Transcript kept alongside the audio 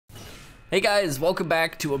Hey guys, welcome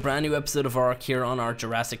back to a brand new episode of ARK here on our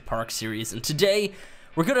Jurassic Park series, and today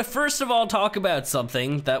we're gonna first of all talk about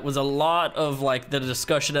something that was a lot of like the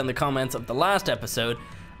discussion and the comments of the last episode,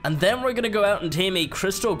 and then we're gonna go out and tame a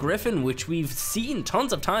crystal griffin, which we've seen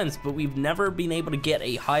tons of times, but we've never been able to get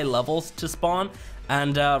a high levels to spawn,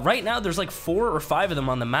 and right now there's like 4 or 5 of them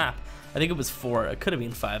on the map. I think it was 4, it could have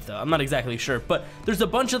been 5 though, I'm not exactly sure, but there's a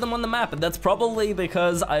bunch of them on the map, and that's probably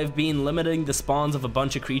because I've been limiting the spawns of a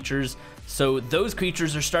bunch of creatures, so those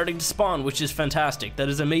creatures are starting to spawn, which is fantastic. That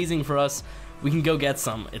is amazing for us. We can go get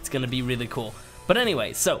some, it's gonna be really cool. But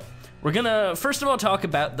anyway, so we're gonna first of all talk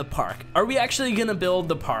about the park. Are we actually gonna build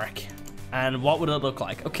the park? And what would it look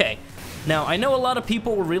like? Okay, now I know a lot of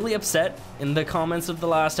people were really upset in the comments of the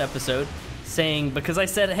last episode, saying, because I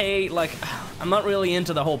said, hey, like, I'm not really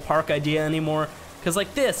into the whole park idea anymore, because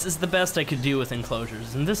like this is the best I could do with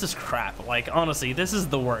enclosures, and this is crap. Like, honestly, this is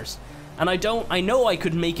the worst. And I know I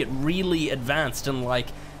could make it really advanced and like,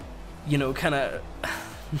 you know, kind of,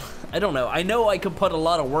 I don't know. I know I could put a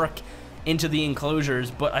lot of work into the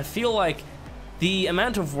enclosures, but I feel like the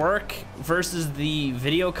amount of work versus the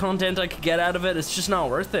video content I could get out of it, it's just not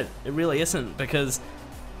worth it. It really isn't, because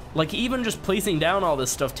like even just placing down all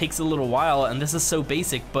this stuff takes a little while, and this is so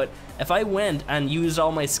basic. But if I went and used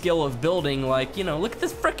all my skill of building, like, you know, look at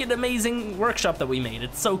this freaking amazing workshop that we made.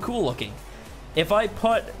 It's so cool looking. If I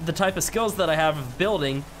put the type of skills that I have of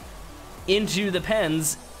building into the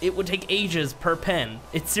pens, it would take ages per pen.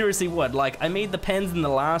 It seriously would. Like, I made the pens in the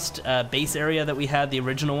last base area that we had, the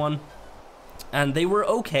original one, and they were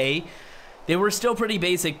okay. They were still pretty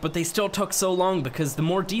basic, but they still took so long because the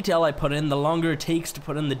more detail I put in, the longer it takes to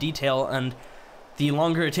put in the detail, and the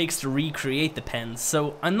longer it takes to recreate the pens.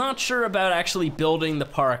 So I'm not sure about actually building the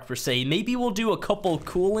park per se. Maybe we'll do a couple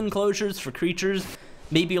cool enclosures for creatures,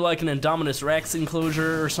 maybe like an Indominus Rex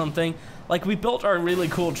enclosure or something. Like, we built our really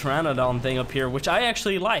cool Pteranodon thing up here, which I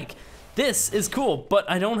actually like. This is cool, but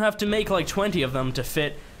I don't have to make like 20 of them to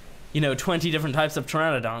fit, you know, 20 different types of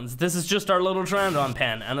Pteranodons. This is just our little Pteranodon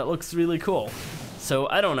pen, and it looks really cool. So,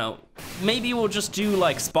 I don't know. Maybe we'll just do,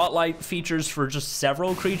 like, spotlight features for just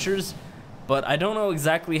several creatures, but I don't know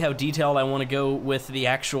exactly how detailed I want to go with the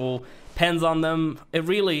actual pens on them.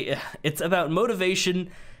 It's about motivation.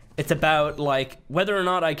 It's about, like, whether or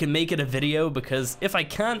not I can make it a video, because if I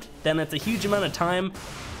can't, then it's a huge amount of time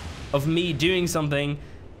of me doing something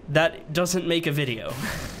that doesn't make a video.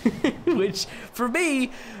 Which, for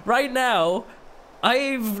me, right now,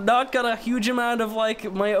 I've not got a huge amount of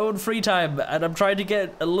like my own free time, and I'm trying to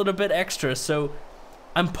get a little bit extra, so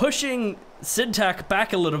I'm pushing Syntac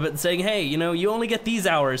back a little bit and saying, hey, you know, you only get these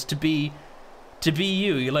hours to be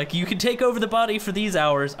you. Like, you can take over the body for these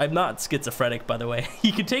hours. I'm not schizophrenic, by the way.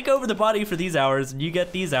 You can take over the body for these hours, and you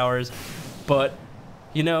get these hours, but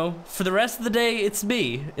you know, for the rest of the day, it's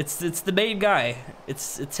me. It's the main guy.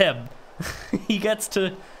 It's him. He gets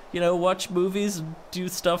to, you know, watch movies and do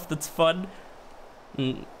stuff that's fun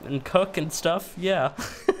and cook and stuff. Yeah.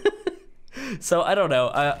 So I don't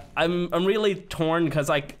know. I'm really torn, because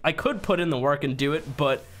I could put in the work and do it,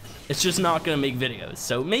 but it's just not gonna make videos.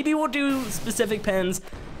 So maybe we'll do specific pens.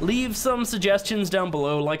 Leave some suggestions down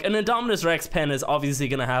below. Like, an Indominus Rex pen is obviously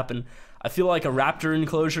gonna happen. I feel like a raptor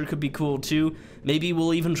enclosure could be cool too. Maybe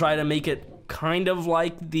we'll even try to make it kind of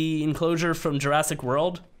like the enclosure from Jurassic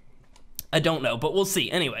World. I don't know, but we'll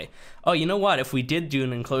see. Anyway, oh, you know what? If we did do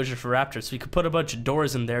an enclosure for raptors, we could put a bunch of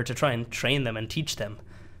doors in there to try and train them and teach them.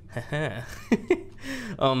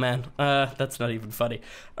 Oh man, that's not even funny.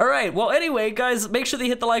 Alright, well anyway, guys, make sure that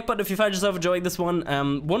you hit the like button if you find yourself enjoying this one.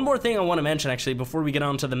 One more thing I want to mention, actually, before we get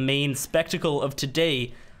on to the main spectacle of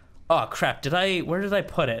today. Oh crap, where did I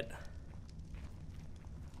put it?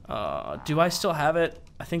 Do I still have it?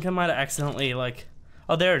 I think I might have accidentally, like,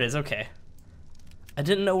 oh, there it is. Okay, I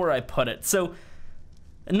didn't know where I put it. So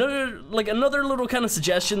another little kind of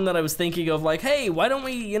suggestion that I was thinking of, like, hey, why don't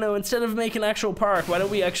we, you know, instead of making an actual park, why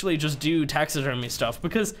don't we actually just do taxidermy stuff?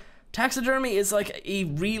 Because taxidermy is like a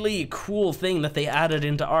really cool thing that they added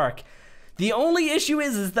into ARK. The only issue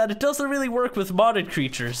is that it doesn't really work with modded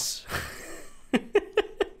creatures.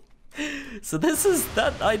 So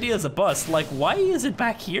that idea is a bust. Like, why is it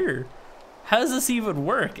back here? How does this even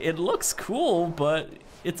work? It looks cool, but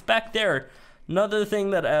it's back there. Another thing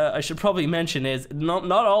that I should probably mention is, not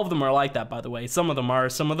all of them are like that, by the way. Some of them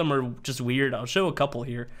are just weird. I'll show a couple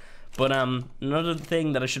here. But another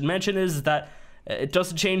thing that I should mention is that it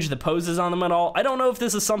doesn't change the poses on them at all. I don't know if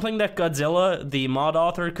this is something that Godzilla, the mod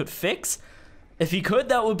author, could fix. If he could,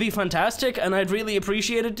 that would be fantastic, and I'd really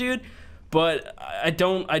appreciate it, dude. But I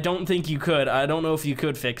don't think you could. I don't know if you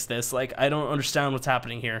could fix this. Like, I don't understand what's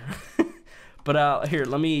happening here. But here,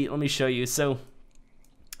 let me show you. So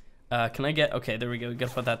Can I get, okay, there we go, we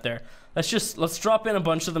gotta put that there. Let's drop in a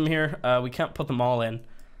bunch of them here. We can't put them all in.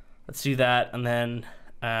 Let's do that, and then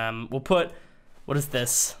we'll put, what is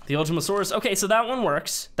this? The Ultimasaurus. Okay, so that one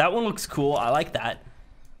works. That one looks cool, I like that.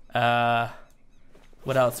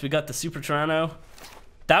 What else? We got the Super Tyranno.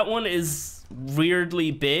 That one is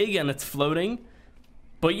weirdly big and it's floating,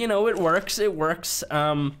 but you know, it works, it works.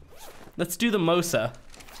 Let's do the Mosa.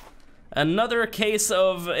 Another case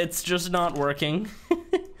of it's just not working.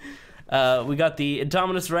 We got the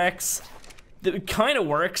Indominus Rex. It kind of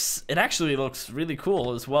works. It actually looks really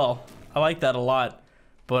cool as well. I like that a lot,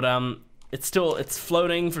 but it's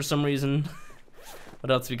floating for some reason.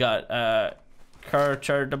 What else we got? Car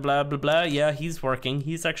blah blah blah. Yeah, he's working.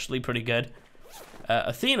 He's actually pretty good.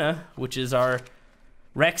 Athena, which is our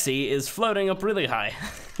Rexy, is floating up really high.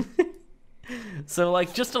 So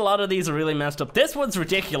like, just a lot of these are really messed up. This one's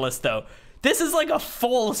ridiculous though. This is like a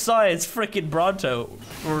full-size freaking Bronto,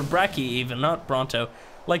 or Brachy even, not Bronto.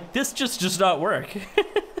 Like, this just does not work.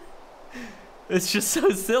 It's just so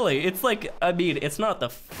silly. It's like, I mean, it's not the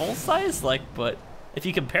full size, like, but if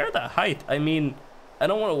you compare the height, I mean, I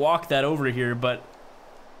don't want to walk that over here, but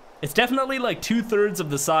it's definitely like 2/3 of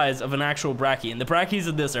the size of an actual Brachy, and the Brachys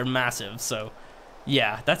in this are massive, so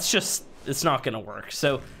yeah, that's just, it's not gonna work.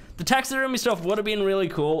 So the taxidermy stuff would have been really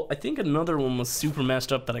cool. I think another one was super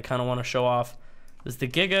messed up that I kind of want to show off. Is the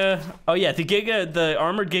Giga. Oh yeah, the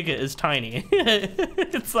armored Giga is tiny.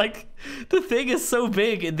 It's like, the thing is so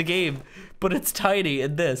big in the game, but it's tiny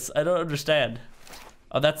in this. I don't understand.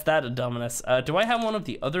 Oh, that's that Indominus. Do I have one of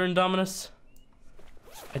the other Indominus?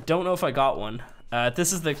 I don't know if I got one.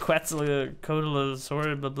 This is the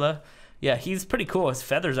Quetzalcoatl, blah blah. Yeah, he's pretty cool. His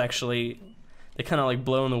feathers actually, they kind of like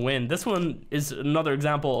blow in the wind. This one is another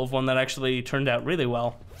example of one that actually turned out really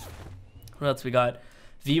well. What else we got?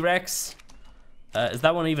 V-Rex. Is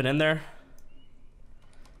that one even in there?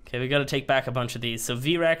 Okay, we gotta take back a bunch of these. So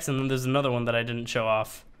V-Rex, and then there's another one that I didn't show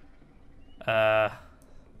off. So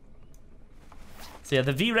yeah,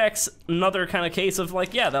 the V-Rex, another kind of case of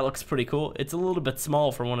like, yeah, that looks pretty cool. It's a little bit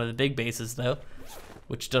small for one of the big bases though,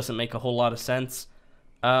 which doesn't make a whole lot of sense.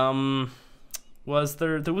 Was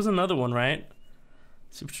there was another one, right?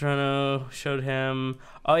 Super Tyranno showed him.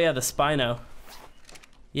 Oh yeah, the Spino.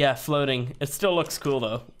 Yeah, floating. It still looks cool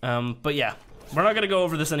though. But yeah, we're not gonna go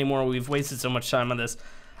over this anymore. We've wasted so much time on this.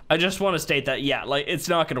 I just want to state that, yeah, like, it's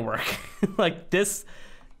not gonna work. Like this,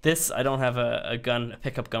 I don't have a gun, a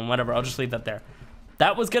pickup gun, whatever. I'll just leave that there.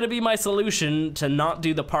 That was gonna be my solution to not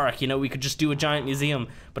do the park. You know, we could just do a giant museum,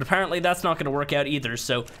 but apparently that's not gonna work out either.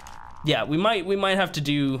 So yeah, we might have to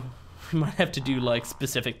do like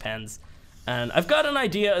specific pens. And I've got an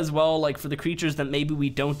idea as well, like for the creatures that maybe we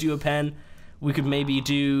don't do a pen, we could maybe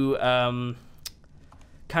do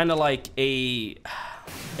kind of like a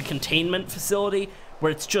containment facility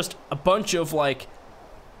where it's just a bunch of like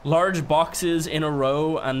large boxes in a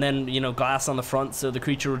row, and then, you know, glass on the front, so the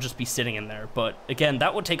creature would just be sitting in there. But again,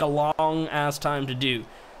 that would take a long ass time to do.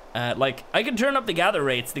 Like, I can turn up the gather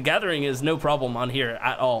rates. The gathering is no problem on here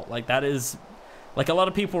at all. Like, that is, like, a lot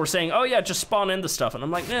of people were saying, oh yeah, just spawn in the stuff, and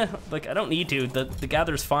I'm like, eh, like, I don't need to. The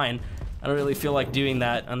gather's fine. I don't really feel like doing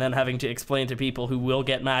that and then having to explain to people who will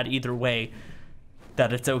get mad either way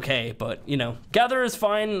that it's okay. But, you know, gather is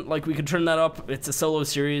fine. Like, we could turn that up. It's a solo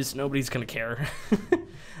series. Nobody's gonna care.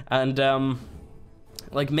 And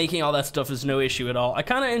like, making all that stuff is no issue at all. I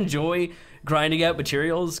kind of enjoy grinding out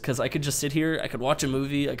materials because I could just sit here, I could watch a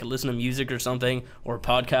movie, I could listen to music or something, or a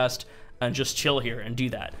podcast, and just chill here and do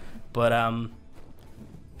that. But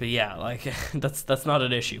yeah, like, that's not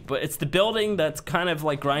an issue. But it's the building that's kind of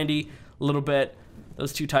like grindy a little bit.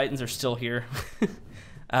 Those two Titans are still here.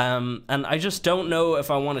 And I just don't know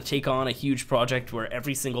if I want to take on a huge project where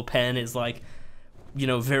every single pen is like, you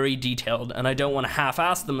know, very detailed, and I don't want to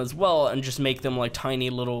half-ass them as well and just make them like tiny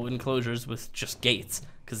little enclosures with just gates,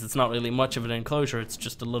 because it's not really much of an enclosure. It's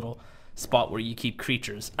just a little spot where you keep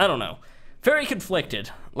creatures. I don't know. Very conflicted.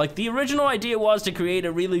 Like, the original idea was to create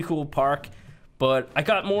a really cool park, but I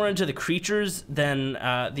got more into the creatures than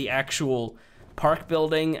the actual park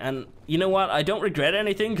building. And you know what? I don't regret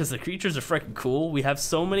anything because the creatures are freaking cool. We have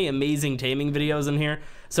so many amazing taming videos in here,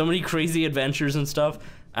 so many crazy adventures and stuff.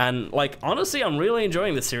 And like, honestly, I'm really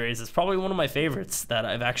enjoying this series. It's probably one of my favorites that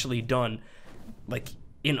I've actually done, like,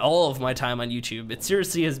 in all of my time on YouTube. It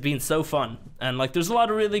seriously has been so fun. And like, there's a lot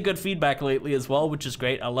of really good feedback lately as well, which is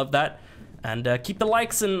great. I love that. And keep the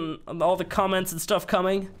likes and all the comments and stuff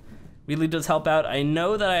coming. Really does help out. I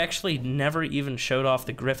know that I actually never even showed off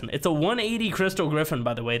the Griffin. It's a 180 crystal Griffin,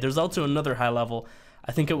 by the way. There's also another high level.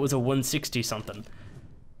 I think it was a 160 something.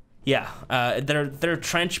 Yeah, their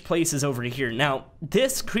trench place is over here. Now,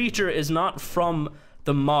 this creature is not from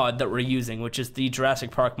the mod that we're using, which is the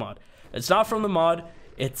Jurassic Park mod. It's not from the mod.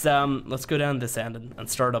 It's let's go down this end and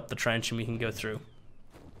start up the trench, and we can go through.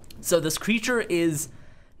 So this creature is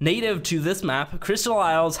native to this map. Crystal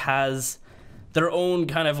Isles has their own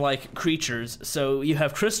kind of like creatures. So you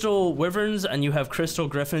have crystal wyverns and you have crystal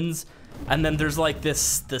griffins, and then there's like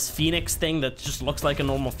this phoenix thing that just looks like a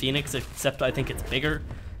normal phoenix, except I think it's bigger,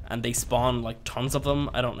 and they spawn like tons of them.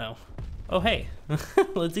 I don't know. Oh hey,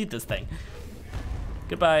 let's eat this thing.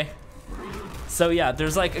 Goodbye. So yeah,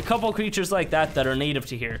 there's like a couple creatures like that that are native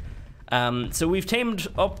to here. So we've tamed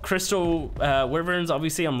up crystal wyverns.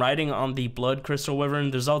 Obviously I'm riding on the blood crystal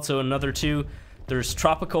wyvern. There's also another two. There's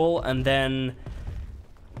tropical, and then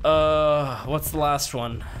what's the last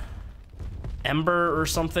one? Ember or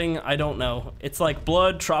something? I don't know. It's like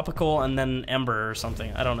blood, tropical, and then ember or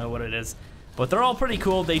something. I don't know what it is, but they're all pretty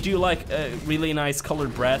cool. They do like a really nice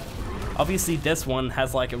colored breath. Obviously this one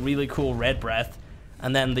has like a really cool red breath,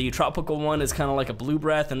 and then the tropical one is kind of like a blue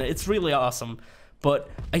breath, and it's really awesome. But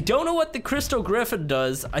I don't know what the crystal griffin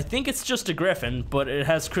does. I think it's just a griffin, but it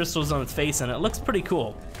has crystals on its face, and it looks pretty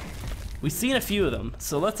cool. We've seen a few of them,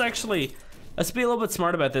 so let's be a little bit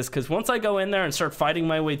smart about this, because once I go in there and start fighting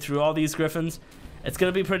my way through all these griffins, it's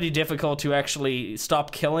going to be pretty difficult to actually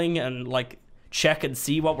stop killing and like check and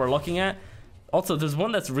see what we're looking at. Also, there's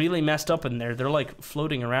one that's really messed up in there. They're like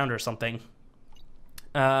floating around or something.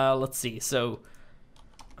 Let's see. So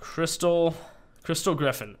crystal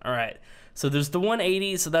griffin. All right. So there's the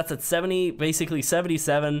 180, so that's at 70, basically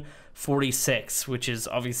 77.46, which is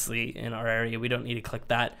obviously in our area. We don't need to click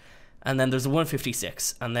that. And then there's a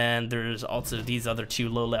 156, and then there's also these other two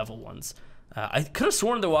low-level ones. I could have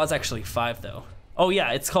sworn there was actually 5 though. Oh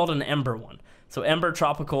yeah, it's called an Ember one. So Ember,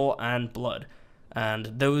 Tropical, and Blood. And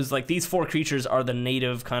those, like, these 4 creatures are the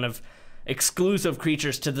native kind of exclusive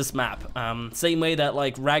creatures to this map. Same way that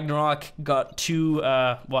like Ragnarok got 2,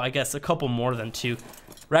 well, I guess a couple more than 2.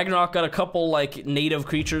 Ragnarok got a couple like native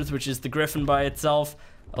creatures, which is the Griffin by itself,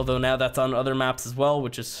 although now that's on other maps as well,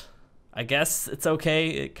 which is, I guess it's okay.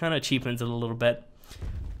 It kind of cheapens it a little bit.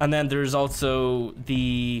 And then there's also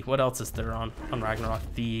the, what else is there on Ragnarok?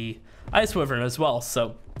 The Ice Wyvern as well.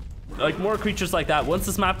 So like more creatures like that. Once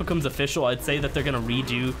this map becomes official, I'd say that they're gonna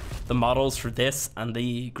redo the models for this and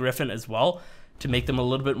the Griffin as well to make them a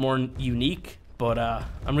little bit more unique. But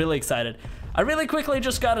I'm really excited. I really quickly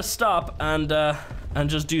just gotta stop and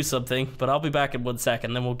just do something, but I'll be back in 1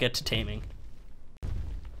 second, then we'll get to taming.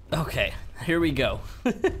 Okay, here we go.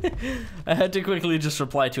 I had to quickly just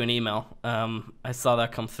reply to an email. I saw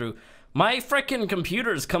that come through. My frickin'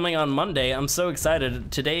 computer's coming on Monday. I'm so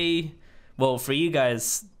excited. Today, well, for you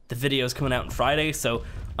guys, the video's coming out on Friday, so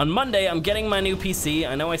on Monday, I'm getting my new PC.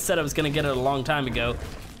 I know I said I was gonna get it a long time ago.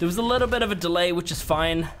 There was a little bit of a delay, which is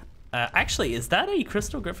fine. Actually, is that a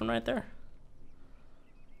Crystal Griffin right there?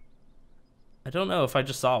 I don't know if I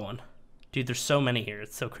just saw one. Dude, there's so many here.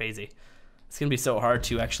 It's so crazy. It's gonna be so hard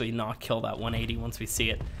to actually not kill that 180 once we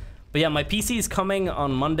see it. But yeah, my PC is coming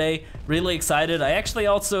on Monday. Really excited. I actually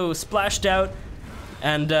also splashed out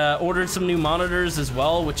and ordered some new monitors as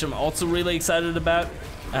well, which I'm also really excited about.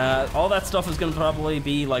 All that stuff is gonna probably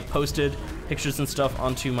be like posted, pictures and stuff,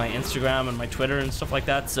 onto my Instagram and my Twitter and stuff like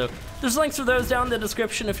that. So there's links for those down in the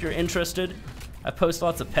description if you're interested. I post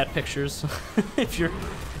lots of pet pictures if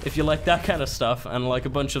you like that kind of stuff, and like a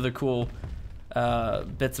bunch of the cool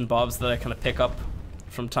bits and bobs that I kind of pick up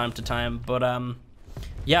from time to time. But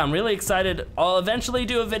yeah, I'm really excited. I'll eventually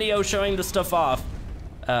do a video showing the stuff off.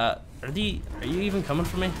 Are you even coming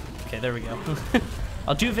for me? Okay, there we go.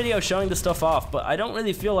 I'll do a video showing the stuff off, but I don't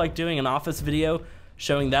really feel like doing an office video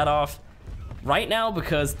showing that off right now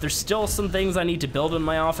because there's still some things I need to build in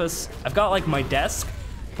my office. I've got like my desk,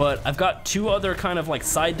 but I've got 2 other kind of like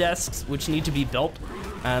side desks which need to be built,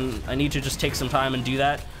 and I need to just take some time and do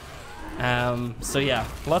that. So yeah,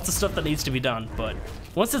 lots of stuff that needs to be done, but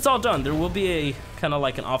once it's all done, there will be a kind of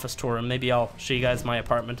like an office tour, and maybe I'll show you guys my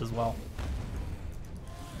apartment as well.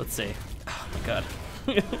 Let's see. Oh my god.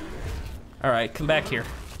 Alright, come back here.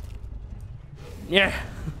 Yeah.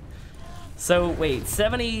 So wait,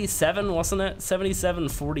 77 wasn't it?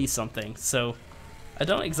 77.40 something. So I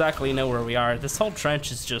don't exactly know where we are. This whole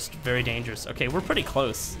trench is just very dangerous. Okay, we're pretty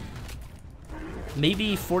close.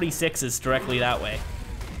 Maybe 46 is directly that way.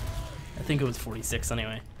 I think it was 46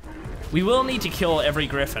 anyway. We will need to kill every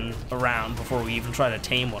griffin around before we even try to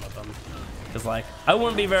tame one of them. Because like, I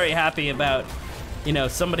wouldn't be very happy about, you know,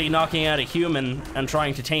 somebody knocking out a human and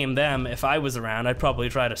trying to tame them. If I was around, I'd probably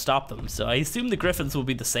try to stop them. So I assume the griffins will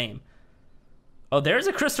be the same. Oh, there's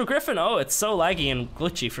a crystal griffin. Oh, it's so laggy and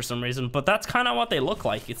glitchy for some reason, but that's kind of what they look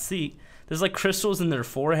like. You see, there's like crystals in their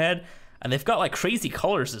forehead, and they've got like crazy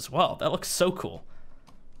colors as well. That looks so cool.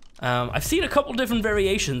 I've seen a couple different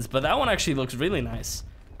variations, but that one actually looks really nice.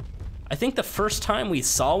 I think the first time we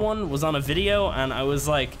saw one was on a video, and I was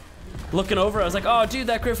like, looking over, I was like, oh dude,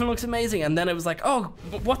 that griffin looks amazing. And then it was like, oh,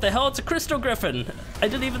 what the hell, it's a crystal griffin. I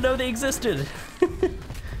didn't even know they existed.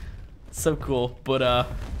 So cool, but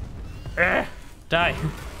die.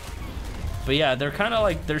 But yeah, they're kind of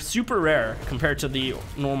like, they're super rare compared to the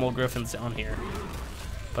normal griffins on here.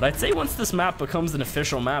 But I'd say once this map becomes an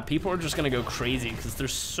official map, people are just gonna go crazy because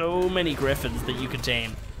there's so many griffins that you could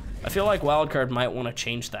tame. I feel like Wildcard might want to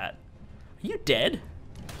change that. Are you dead?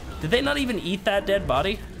 Did they not even eat that dead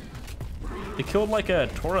body? They killed like a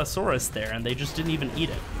Torosaurus there and they just didn't even eat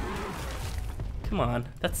it. Come on,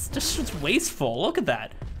 that's just wasteful. Look at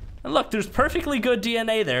that. And look, there's perfectly good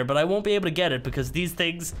DNA there, but I won't be able to get it because these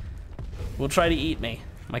things will try to eat me.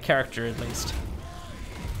 My character, at least.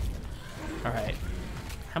 All right.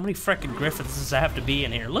 How many frickin' griffins does there have to be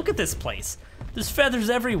in here? Look at this place. There's feathers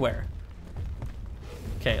everywhere.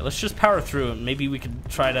 Okay, let's just power through and maybe we can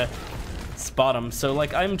try to spot them. So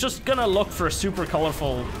like, I'm just gonna look for super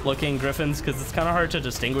colorful looking griffins because it's kind of hard to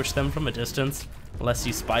distinguish them from a distance unless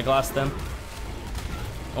you spyglass them.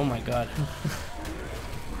 Oh my god.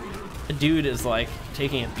 The dude is like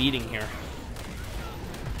taking a beating here.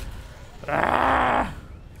 Ah!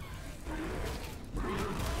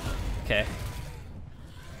 Okay.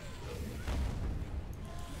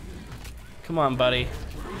 Come on, buddy.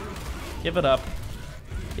 Give it up.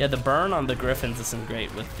 Yeah, the burn on the griffins isn't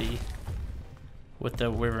great with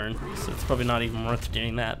the wyvern, so it's probably not even worth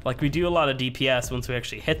doing that. Like, we do a lot of DPS once we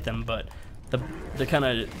actually hit them, but the kind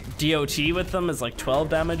of DOT with them is like 12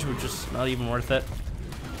 damage, which is not even worth it.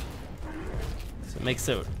 So it makes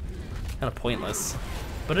it kind of pointless.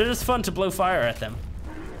 But it is fun to blow fire at them.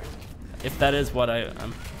 If that is what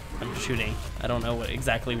I'm shooting. I don't know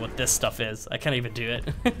exactly what this stuff is. I can't even do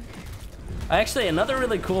it. Actually, another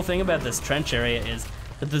really cool thing about this trench area is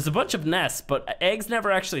that there's a bunch of nests, but eggs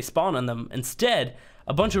never actually spawn on them. Instead,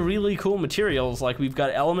 a bunch of really cool materials, like we've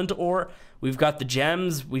got element ore, we've got the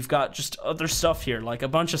gems, we've got just other stuff here. Like a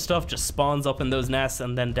bunch of stuff just spawns up in those nests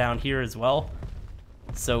and then down here as well.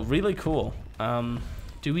 So really cool.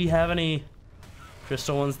 Do we have any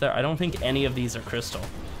crystal ones there? I don't think any of these are crystal.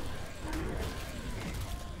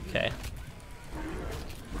 Okay.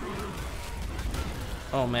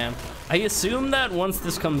 Oh man. I assume that once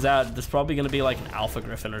this comes out, there's probably gonna be like an alpha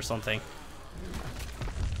griffin or something.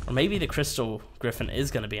 Or maybe the crystal griffin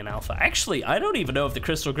is gonna be an alpha. Actually, I don't even know if the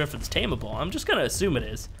crystal griffin's tameable. I'm just gonna assume it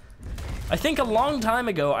is. I think a long time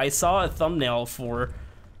ago, I saw a thumbnail for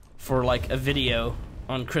like a video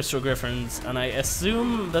on crystal griffins, and I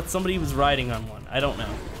assume that somebody was riding on one. I don't know.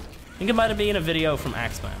 I think it might have been a video from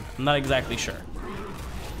Axeman. I'm not exactly sure.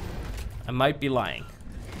 I might be lying.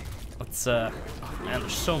 Let's, oh man,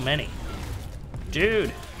 there's so many.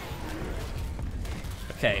 Dude.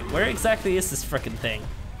 Okay, where exactly is this frickin' thing?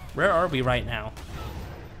 Where are we right now?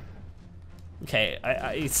 Okay,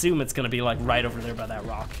 I assume it's gonna be like right over there by that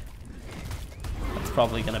rock. That's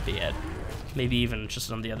probably gonna be it. Maybe even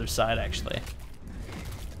just on the other side, actually.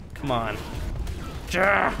 Come on.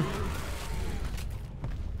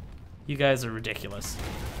 You guys are ridiculous.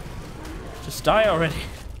 Just die already.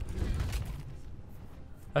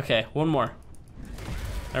 Okay, one more.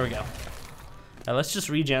 There we go. Now let's just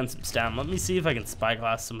regen some stam. Let me see if I can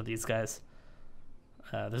spyglass some of these guys.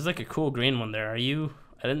 There's like a cool green one there. Are you?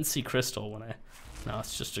 I didn't see crystal when I... No,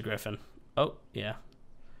 it's just a griffin. Oh, yeah.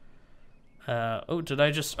 Oh, did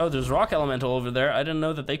I just... Oh, there's rock elemental over there. I didn't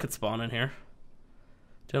know that they could spawn in here.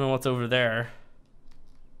 Don't know what's over there.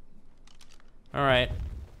 Alright.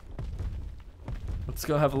 Let's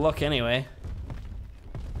go have a look anyway.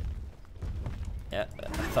 Yeah, I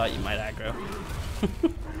thought you might aggro.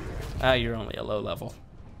 Ah, you're only a low level.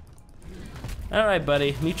 Alright,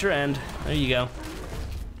 buddy. Meet your end. There you go.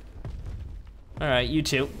 Alright, you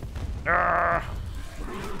too. Arrgh.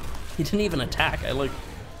 He didn't even attack. I like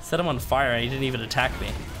set him on fire and he didn't even attack me.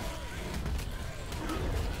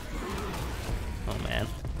 Oh man.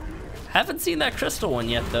 Haven't seen that crystal one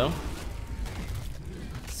yet though.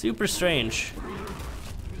 Super strange.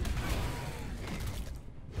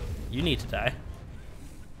 You need to die.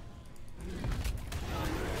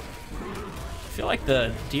 I feel like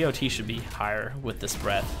the DOT should be higher with this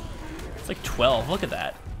breath. It's like 12, look at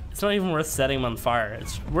that. It's not even worth setting them on fire.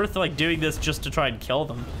 It's worth like doing this just to try and kill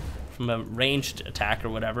them from a ranged attack or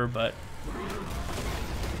whatever, but...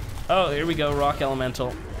 Oh, here we go, rock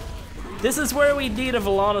elemental. This is where we need a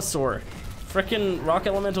Velonosaur. Frickin' rock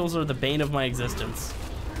elementals are the bane of my existence.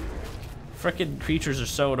 Frickin' creatures are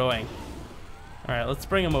so annoying. Alright, let's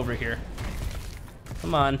bring them over here.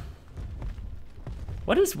 Come on.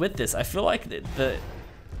 What is with this? I feel like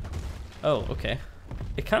Oh, okay.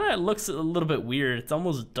 It kind of looks a little bit weird. It's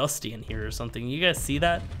almost dusty in here or something. You guys see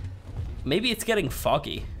that? Maybe it's getting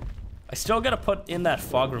foggy. I still gotta put in that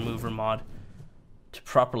fog remover mod to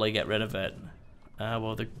properly get rid of it.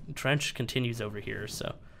 Well, the trench continues over here,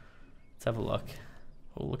 so let's have a look.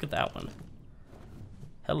 Oh, look at that one.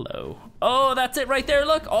 Hello. Oh, that's it right there,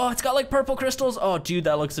 look. Oh, it's got like purple crystals. Oh, dude,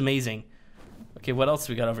 that looks amazing. Okay, what else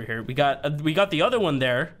we got over here? We got the other one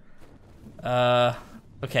there.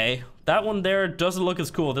 Okay, that one there doesn't look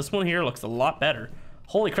as cool. This one here looks a lot better.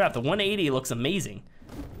 Holy crap, the 180 looks amazing.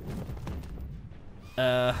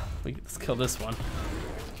 Let's kill this one.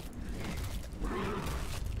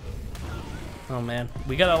 Oh man,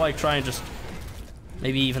 we gotta like try and just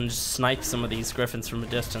maybe even just snipe some of these griffins from a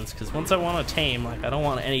distance, because once I want to tame, like I don't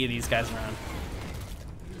want any of these guys around.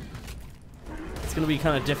 It's gonna be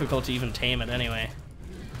kind of difficult to even tame it anyway,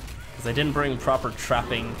 because I didn't bring proper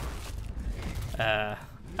trapping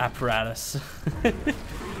apparatus. I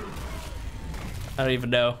don't even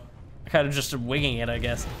know. I kind of just am winging it, I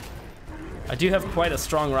guess. I do have quite a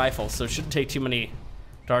strong rifle, so it shouldn't take too many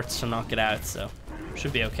darts to knock it out, so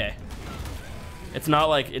should be okay. It's not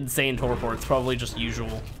like insane torpor, it's probably just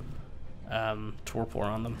usual torpor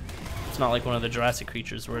on them. It's not like one of the Jurassic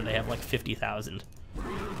creatures where they have like 50,000.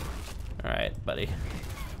 Alright, buddy.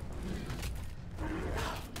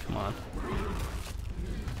 Come on.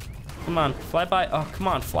 Come on, fly by. Oh, come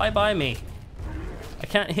on, fly by me. I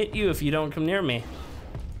can't hit you if you don't come near me.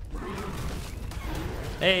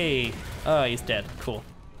 Hey. Oh, he's dead. Cool.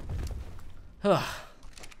 Ugh.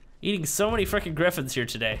 Eating so many freaking griffins here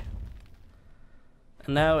today.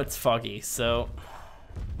 And now it's foggy, so...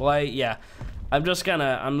 Well, yeah. I'm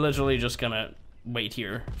literally just gonna wait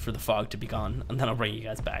here for the fog to be gone, and then I'll bring you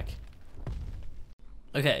guys back.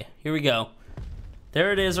 Okay, here we go.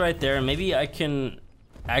 There it is right there. Maybe I can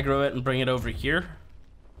aggro it and bring it over here.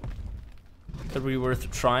 Could be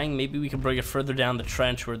worth trying. Maybe we can bring it further down the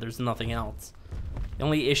trench where there's nothing else. The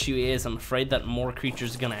only issue is I'm afraid that more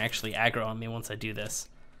creatures are gonna actually aggro on me once I do this.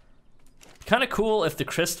 Kind of cool if the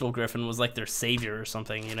crystal griffin was like their savior or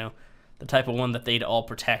something, you know? The type of one that they'd all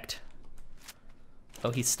protect. Oh,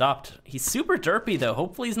 he stopped. He's super derpy though.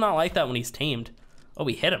 Hopefully he's not like that when he's tamed. Oh,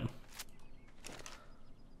 we hit him.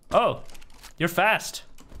 Oh, you're fast.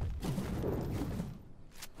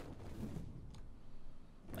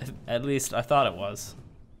 At least I thought it was.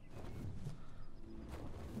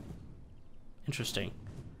 Interesting.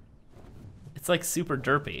 It's like super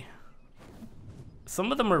derpy.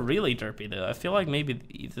 Some of them are really derpy though. I feel like maybe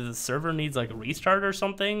either the server needs like a restart or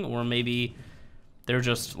something, or maybe they're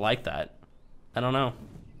just like that. I don't know.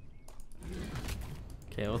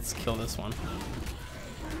 Okay, let's kill this one.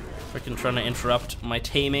 Freaking trying to interrupt my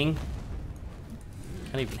taming.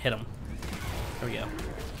 Can't even hit him. There we go.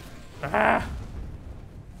 Ah!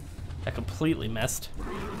 I completely missed.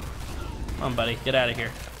 Come on, buddy, get out of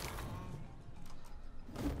here.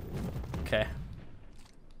 Okay.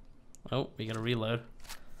 Oh, we gotta reload.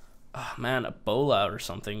 Oh man, a bowl out or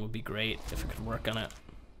something would be great if it could work on it.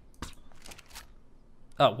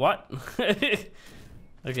 Oh, what?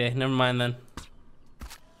 Okay, never mind then.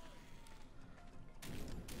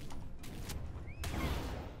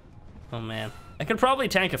 Oh man, I could probably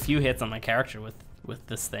tank a few hits on my character with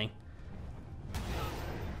this thing.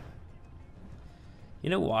 You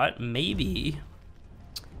know what? Maybe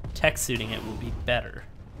tech suiting it will be better.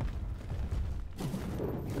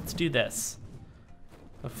 Let's do this.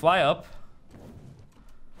 I'll fly up.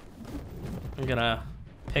 I'm gonna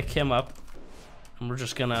pick him up, and we're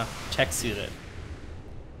just gonna tech suit it.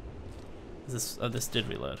 This did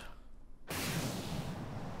reload.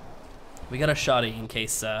 We got a shoddy in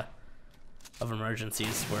case of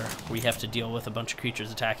emergencies where we have to deal with a bunch of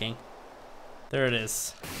creatures attacking. There it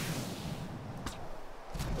is.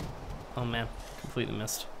 Oh man, completely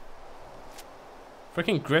missed.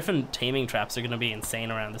 Freaking griffin taming traps are gonna be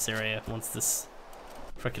insane around this area once this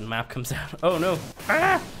freaking map comes out. Oh no!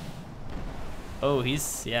 Ah! Oh,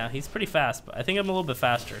 he's pretty fast, but I think I'm a little bit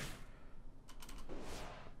faster.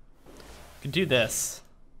 Could do this.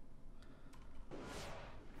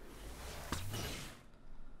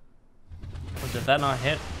 Oh, did that not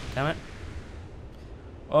hit? Damn it.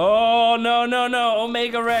 Oh no no no!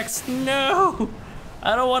 Omega Rex, no!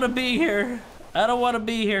 I don't want to be here. I don't want to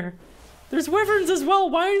be here. There's wyverns as well.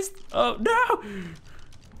 Why is... Oh, no!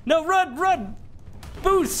 No, run, run!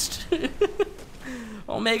 Boost!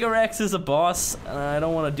 Omega Rex is a boss, and I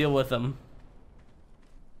don't want to deal with him.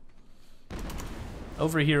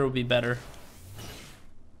 Over here would be better.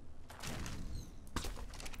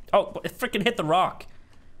 Oh, it freaking hit the rock.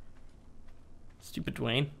 Stupid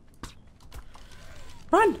Dwayne.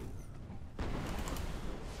 Run!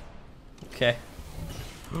 Okay.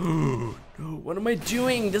 No, what am I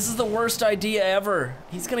doing? This is the worst idea ever.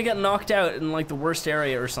 He's gonna get knocked out in like the worst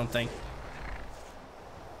area or something.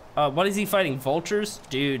 What is he fighting? Vultures?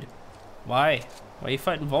 Dude, why? Why are you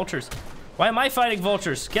fighting vultures? Why am I fighting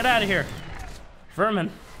vultures? Get out of here. Vermin.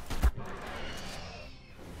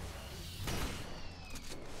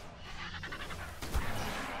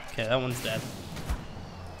 Okay, that one's dead.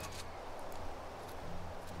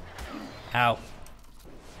 Ow.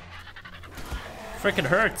 Frickin'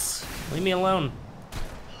 hurts. Leave me alone.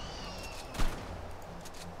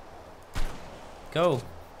 Go.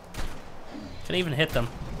 Can't even hit them.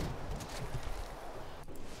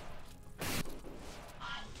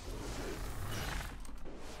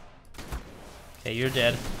 Okay, you're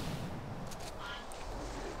dead.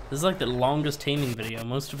 This is like the longest taming video.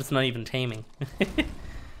 Most of it's not even taming.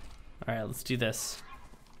 Alright, let's do this.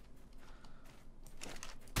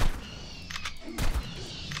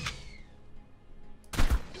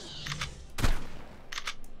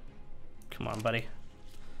 Come on, buddy.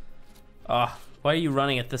 Ah, why are you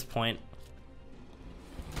running at this point?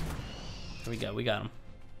 Here we go, we got him.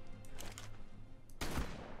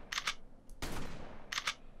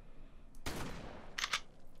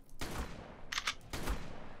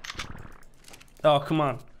 Oh, come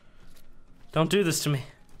on. Don't do this to me.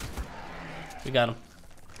 We got him.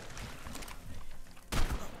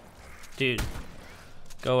 Dude,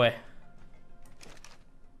 go away.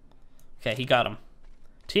 Okay, he got him.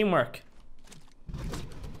 Teamwork.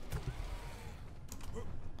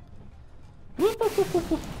 Whoop, whoop, whoop,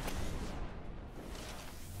 whoop, whoop.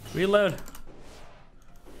 Reload.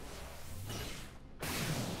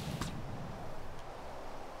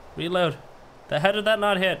 Reload. How did that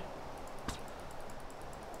not hit?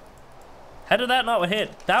 How did that not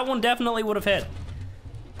hit? That one definitely would have hit.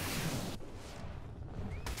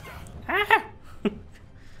 Ah!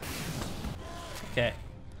 Okay.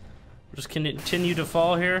 We'll just continue to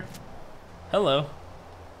fall here. Hello.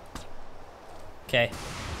 Okay.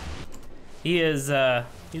 He is,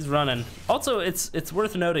 he's running. Also, it's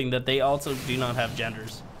worth noting that they also do not have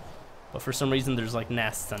genders. But for some reason, there's like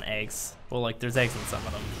nests and eggs. Well, like there's eggs in some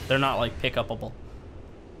of them. They're not like pick-upable.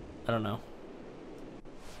 I don't know.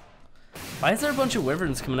 Why is there a bunch of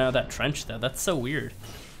wyverns coming out of that trench though? That's so weird.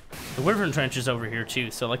 The wyvern trench is over here too.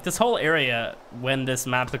 So like this whole area, when this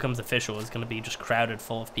map becomes official, is gonna be just crowded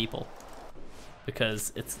full of people.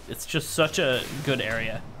 Because it's just such a good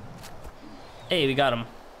area. Hey, we got him.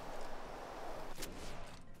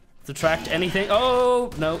 Subtract anything. Oh,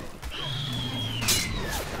 no.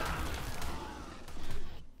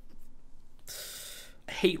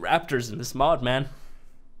 I hate raptors in this mod, man.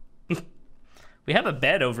 We have a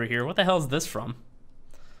bed over here. What the hell is this from?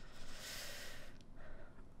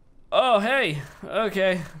 Oh, hey.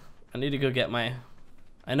 Okay. I need to go get my...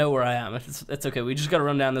 I know where I am. It's okay. We just gotta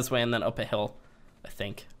run down this way and then up a hill, I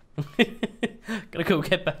think. Gotta go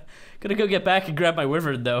get back and grab my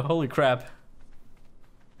wyvern, though. Holy crap.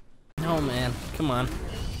 No, man. Come on.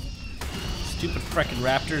 Stupid frickin'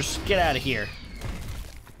 raptors. Get out of here.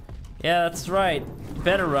 Yeah, that's right. You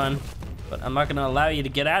better run. But I'm not gonna allow you to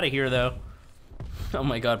get out of here, though. Oh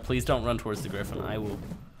my god, please don't run towards the griffin. I will.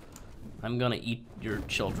 I'm gonna eat your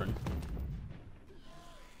children.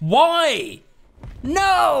 Why?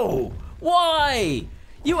 No! Why?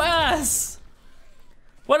 You ass!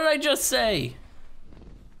 What did I just say?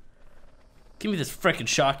 Give me this frickin'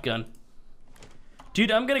 shotgun.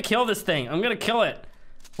 Dude, I'm gonna kill this thing. I'm gonna kill it.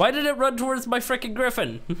 Why did it run towards my frickin'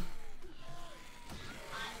 griffin?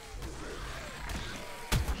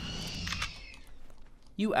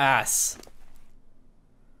 You ass.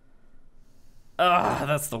 Ugh,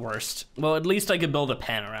 that's the worst. Well, at least I could build a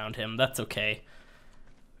pen around him. That's okay.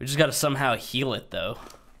 We just gotta somehow heal it, though.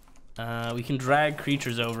 We can drag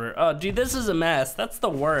creatures over. Oh, dude, this is a mess. That's the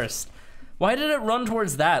worst. Why did it run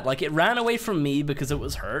towards that? Like, it ran away from me because it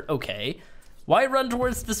was hurt. Okay. Why run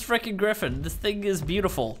towards this frickin' griffin? This thing is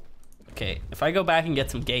beautiful. Okay, if I go back and get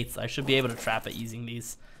some gates, I should be able to trap it using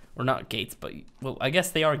these. Or not gates, but... Well, I guess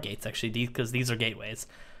they are gates, actually, because these are gateways.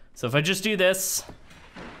 So if I just do this...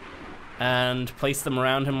 and place them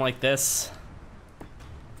around him like this,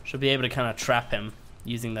 should be able to kind of trap him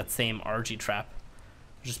using that same RG trap.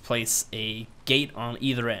 Just place a gate on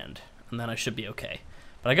either end, and then I should be okay.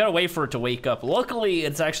 But I gotta wait for it to wake up. Luckily,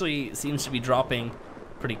 it's actually seems to be dropping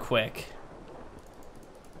pretty quick.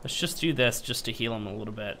 Let's just do this just to heal him a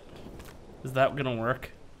little bit. Is that gonna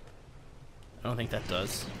work? I don't think that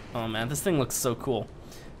does. Oh man, this thing looks so cool.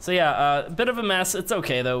 So yeah, a bit of a mess. It's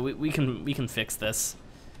okay though. We can fix this.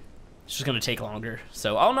 It's just gonna take longer.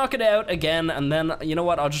 So I'll knock it out again, and then, you know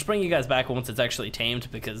what, I'll just bring you guys back once it's actually tamed,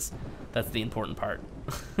 because that's the important part.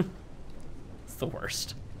 the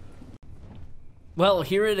worst. Well,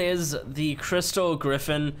 here it is, the Crystal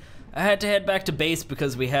Griffin. I had to head back to base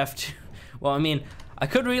because we have to, well, I mean, I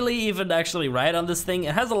could really even actually ride on this thing.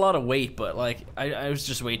 It has a lot of weight, but like, I was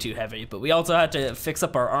just way too heavy. But we also had to fix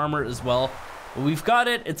up our armor as well. But we've got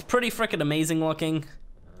it. It's pretty freaking amazing looking.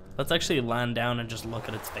 Let's actually land down and just look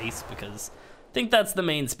at its face, because I think that's the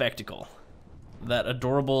main spectacle. That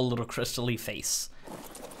adorable little crystal-y face.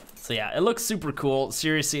 So yeah, it looks super cool.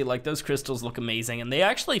 Seriously, like, those crystals look amazing, and they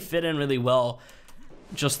actually fit in really well,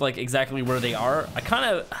 just like exactly where they are.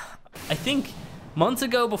 I think months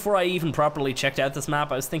ago, before I even properly checked out this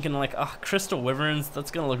map, I was thinking like, oh, crystal wyverns,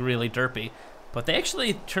 that's gonna look really derpy. But they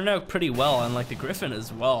actually turned out pretty well, and like the griffin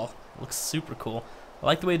as well. It looks super cool. I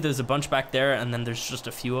like the way there's a bunch back there, and then there's just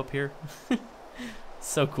a few up here.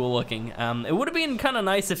 So cool looking. It would have been kind of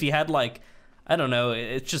nice if you had like, I don't know,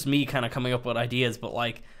 it's just me kind of coming up with ideas, but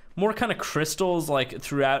like more kind of crystals like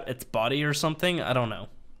throughout its body or something. I don't know.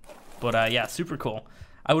 But yeah, super cool.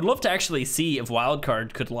 I would love to actually see if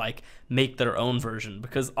Wildcard could like make their own version,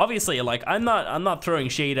 because obviously like I'm not throwing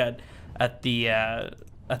shade at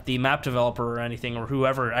the map developer or anything, or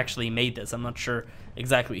whoever actually made this. I'm not sure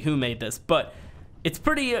exactly who made this, but it's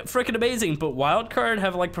pretty freaking amazing. But Wildcard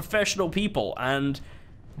have like professional people, and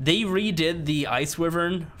they redid the Ice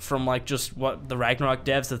Wyvern from like just what the Ragnarok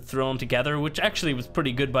devs had thrown together, which actually was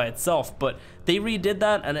pretty good by itself, but they redid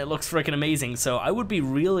that and it looks freaking amazing. So I would be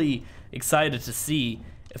really excited to see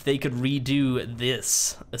if they could redo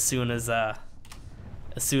this as soon as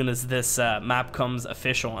this map comes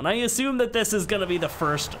official. And I assume that this is gonna be the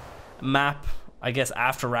first map, I guess,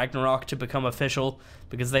 after Ragnarok to become official,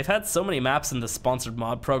 because they've had so many maps in the sponsored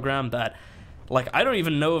mod program that like I don't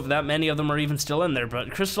even know if that many of them are even still in there.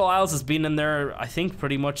 But Crystal Isles has been in there, I think,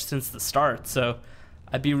 pretty much since the start, so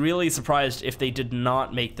I'd be really surprised if they did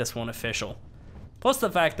not make this one official. Plus the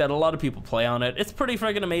fact that a lot of people play on it. It's pretty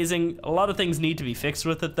freaking amazing. A lot of things need to be fixed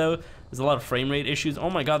with it though. There's a lot of frame rate issues. Oh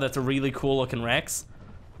my god, that's a really cool looking Rex.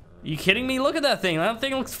 Are you kidding me? Look at that thing. That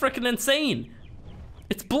thing looks freaking insane.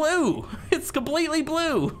 It's blue. It's completely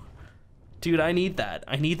blue. Dude, I need that.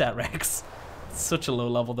 I need that Rex. It's such a low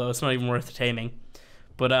level though. It's not even worth taming.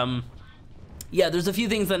 But yeah, there's a few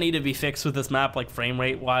things that need to be fixed with this map, like frame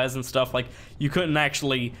rate wise and stuff. Like you couldn't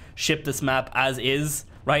actually ship this map as is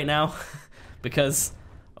right now. Because,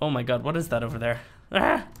 oh my god, what is that over there?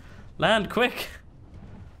 Ah, land quick.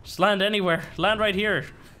 Just land anywhere. Land right here.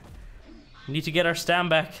 We need to get our stam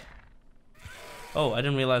back. Oh, I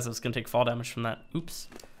didn't realize I was gonna take fall damage from that. Oops.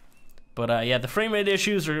 But yeah, the frame rate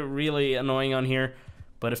issues are really annoying on here.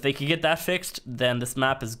 But if they could get that fixed, then this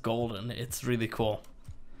map is golden. It's really cool.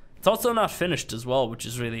 It's also not finished as well, which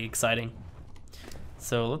is really exciting.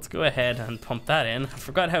 So let's go ahead and pump that in. I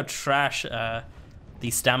forgot how trash the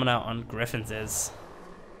stamina on Griffins is.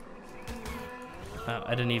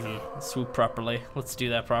 I didn't even swoop properly. Let's do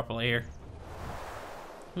that properly here.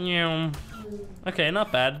 Okay,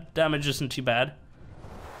 not bad. Damage isn't too bad.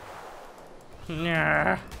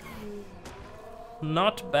 Not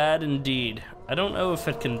bad indeed. I don't know if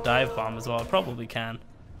it can dive bomb as well. It probably can.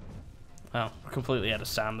 Oh, we're completely out of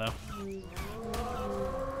stam though.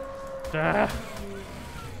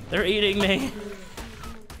 They're eating me.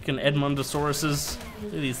 Fucking Edmundosauruses.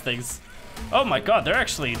 Look at these things. Oh my god, they're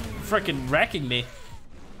actually freaking wrecking me.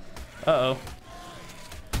 Uh-oh.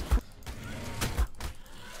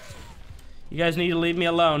 You guys need to leave me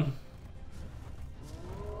alone.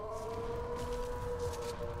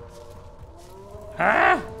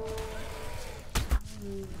 Ah!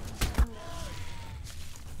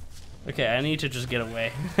 Okay, I need to just get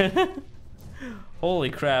away. Holy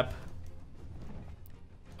crap.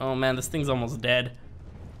 Oh man, this thing's almost dead.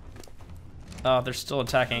 Oh, they're still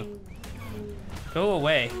attacking. Go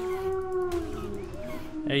away.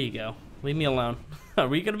 There you go. Leave me alone. Are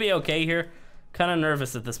we gonna be okay here? Kind of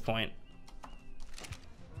nervous at this point.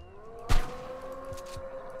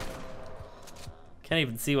 Can't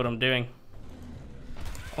even see what I'm doing.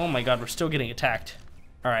 Oh my god, we're still getting attacked.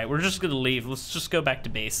 Alright, we're just gonna leave. Let's just go back to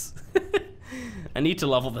base. I need to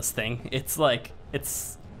level this thing. It's like,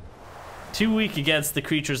 it's too weak against the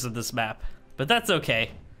creatures of this map. But that's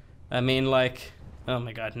okay. I mean, like, oh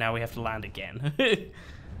my god, now we have to land again.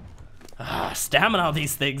 Stamina on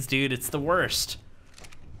these things, dude, it's the worst.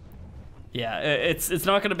 Yeah, it's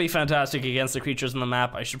not gonna be fantastic against the creatures on the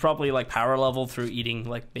map. I should probably like power level through eating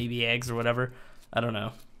like baby eggs or whatever. I don't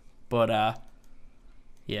know. But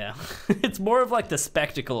yeah. It's more of like the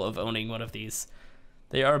spectacle of owning one of these.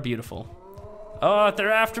 They are beautiful. Oh,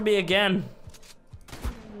 they're after me again.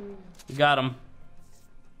 We got them.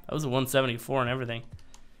 That was a 174 and everything.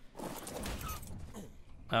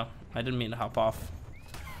 Oh, I didn't mean to hop off.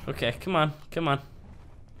 Okay, come on, come on.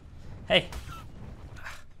 Hey.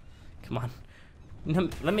 Come on.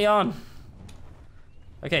 Let me on.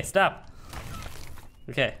 Okay, stop.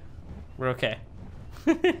 Okay, we're okay.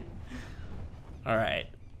 All right.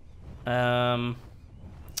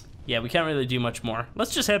 Yeah, we can't really do much more.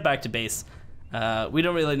 Let's just head back to base. We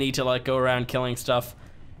don't really need to like go around killing stuff.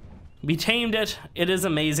 We tamed it. It is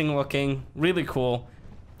amazing looking, really cool.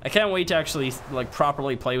 I can't wait to actually like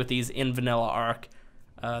properly play with these in vanilla Ark.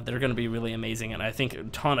 They're gonna be really amazing, and I think a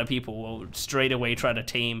ton of people will straight away try to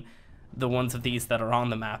tame the ones of these that are on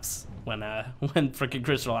the maps when freaking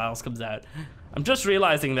Crystal Isles comes out. I'm just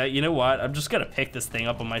realizing that, you know what? I'm just gonna pick this thing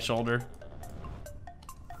up on my shoulder.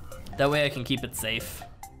 That way I can keep it safe.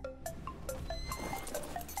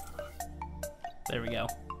 There we go.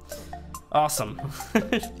 Awesome.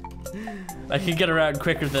 I can get around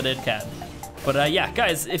quicker than it can. But yeah,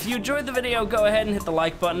 guys, if you enjoyed the video, go ahead and hit the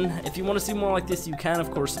like button. If you want to see more like this, you can,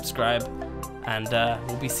 of course, subscribe. And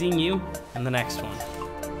we'll be seeing you in the next one.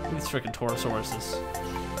 These freaking Taurosauruses.